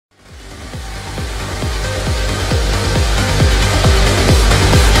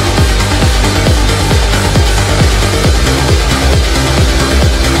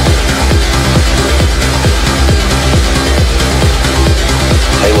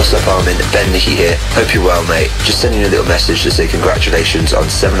What's up, Armin? Ben Nicky here. Hope you're well, mate. Just sending you a little message to say congratulations on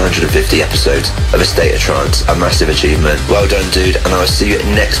 750 episodes of A State of Trance, a massive achievement. Well done, dude, and I will see you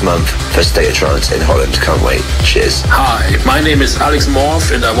next month for State of Trance in Holland. Can't wait. Cheers. Hi, my name is Alex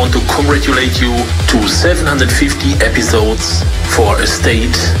Morph, and I want to congratulate you to 750 episodes for A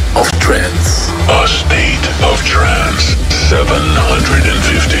State of Trance. A State of Trance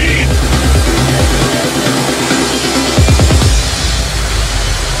 750.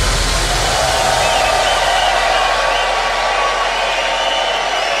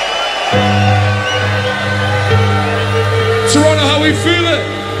 Toronto, how we feel it?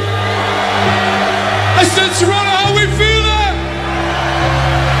 I said Toronto, how we feel it?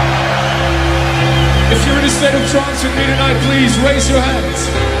 If you're in a state of trance with me tonight, please raise your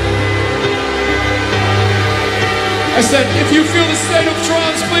hands. I said, if you feel the state of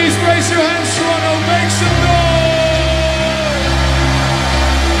trance, please raise your hands, Toronto, make some noise.